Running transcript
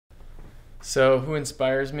So who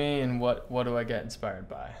inspires me and what do I get inspired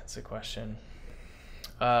by? That's a question.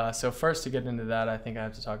 So first to get into that, I think I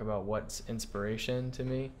have to talk about what's inspiration to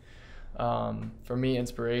me. For me,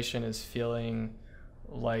 inspiration is feeling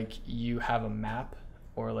like you have a map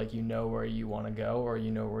or like you know where you want to go or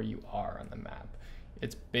you know where you are on the map.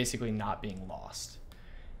 It's basically not being lost.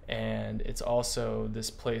 And it's also this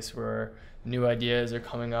place where new ideas are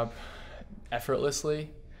coming up effortlessly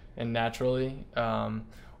and naturally.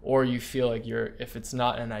 Or you feel like if it's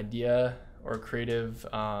not an idea or creative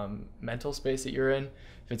mental space that you're in,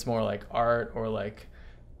 if it's more like art or like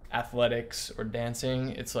athletics or dancing,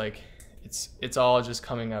 it's like it's all just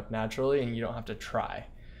coming up naturally and you don't have to try.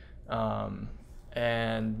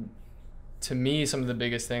 And to me, some of the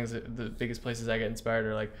biggest things, the biggest places I get inspired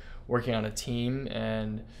are like working on a team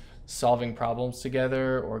and solving problems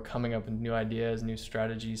together or coming up with new ideas, new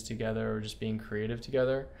strategies together, or just being creative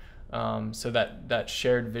together. So that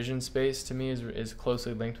shared vision space to me is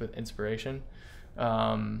closely linked with inspiration.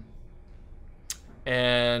 And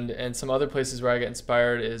some other places where I get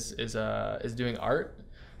inspired is doing art,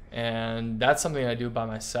 and that's something I do by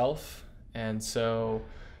myself. And so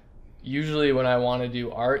usually when I want to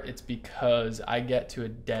do art, it's because I get to a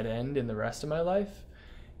dead end in the rest of my life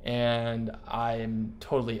and I'm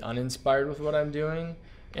totally uninspired with what I'm doing,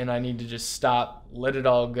 and I need to just stop, let it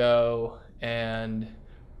all go, and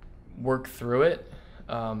work through it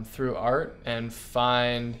through art and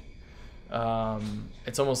find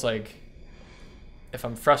it's almost like if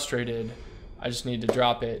I'm frustrated, I just need to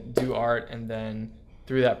drop it, do art, and then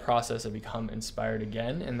through that process I become inspired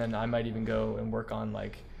again, and then I might even go and work on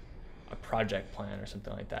like a project plan or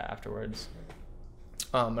something like that afterwards.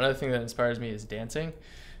 Another thing that inspires me is dancing,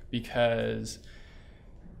 because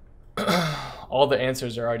all the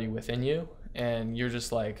answers are already within you and you're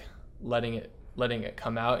just like letting it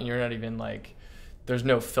come out, and you're not even like, there's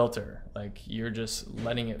no filter, like you're just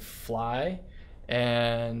letting it fly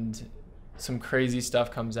and some crazy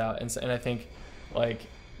stuff comes out. And I think like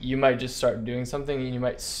you might just start doing something and you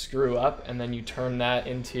might screw up, and then you turn that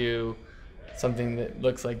into something that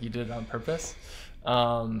looks like you did it on purpose.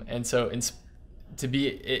 And so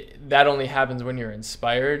that only happens when you're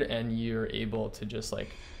inspired and you're able to just like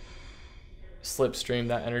slipstream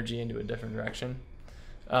that energy into a different direction.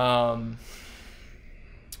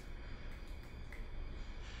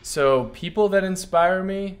 So people that inspire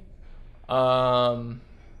me,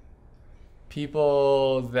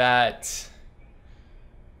 people that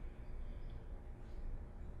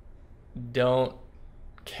don't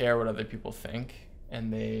care what other people think,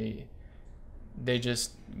 and they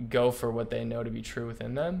just go for what they know to be true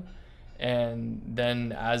within them. And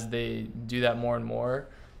then as they do that more and more,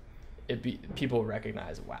 people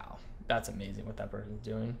recognize, wow, that's amazing what that person's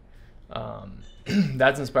doing.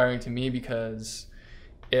 That's inspiring to me because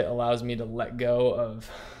it allows me to let go of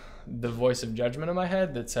the voice of judgment in my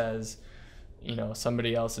head that says,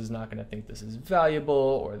 somebody else is not going to think this is valuable,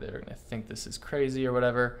 or they're going to think this is crazy or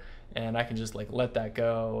whatever. And I can just like let that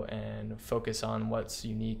go and focus on what's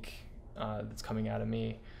unique that's coming out of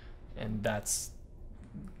me. And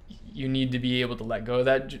you need to be able to let go of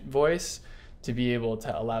that voice to be able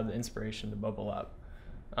to allow the inspiration to bubble up.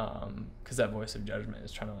 Because that voice of judgment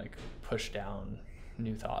is trying to like push down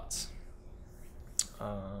new thoughts.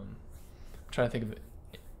 I'm trying to think of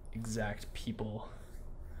exact people.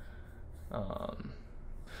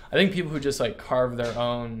 I think people who just like carve their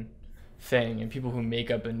own thing, and people who make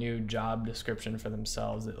up a new job description for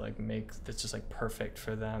themselves that's just like perfect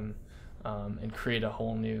for them, and create a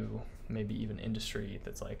whole new, maybe even industry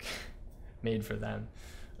that's like made for them.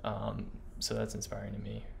 So that's inspiring to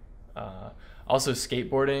me. Also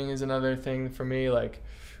skateboarding is another thing for me. Like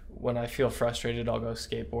when I feel frustrated, I'll go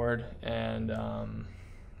skateboard, and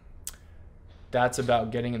that's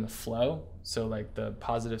about getting in the flow. So like the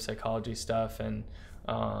positive psychology stuff, and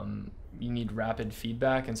you need rapid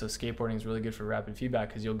feedback, and so skateboarding is really good for rapid feedback,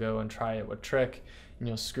 because you'll go and try it with trick and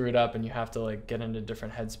you'll screw it up and you have to like get into a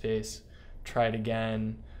different headspace, try it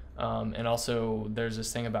again. And also there's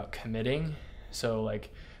this thing about committing. So like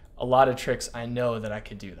a lot of tricks, I know that I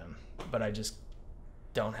could do them, but I just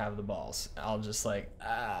don't have the balls. I'll just like,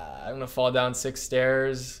 I'm gonna fall down 6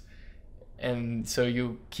 stairs. And so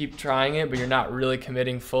you keep trying it, but you're not really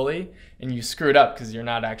committing fully, and you screw it up because you're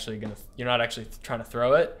not actually trying to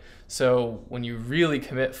throw it. So when you really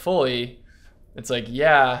commit fully, it's like,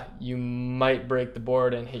 yeah, you might break the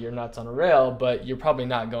board and hit your nuts on a rail, but you're probably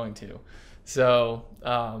not going to. So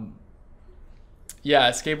yeah,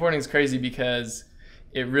 skateboarding is crazy because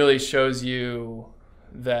it really shows you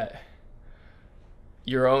that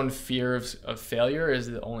your own fear of failure is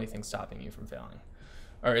the only thing stopping you from failing.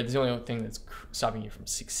 or it's the only thing that's stopping you from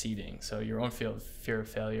succeeding. So your own fear of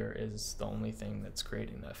failure is the only thing that's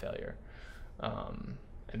creating that failure.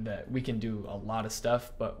 And that we can do a lot of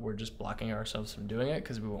stuff, but we're just blocking ourselves from doing it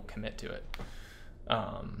because we won't commit to it.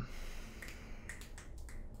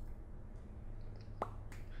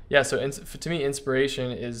 Yeah, so to me,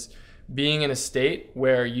 inspiration is being in a state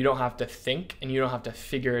where you don't have to think and you don't have to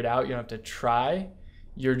figure it out. You don't have to try.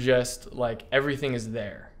 You're just like, everything is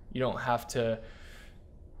there. You don't have to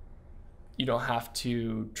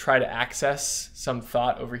try to access some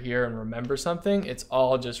thought over here and remember something. It's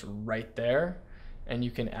all just right there, and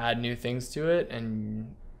you can add new things to it,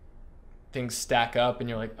 and things stack up, and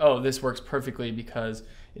you're like, oh, this works perfectly because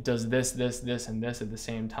it does this, this, this, and this at the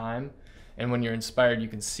same time. And when you're inspired, you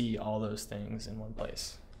can see all those things in one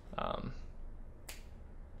place.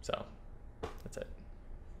 So that's it.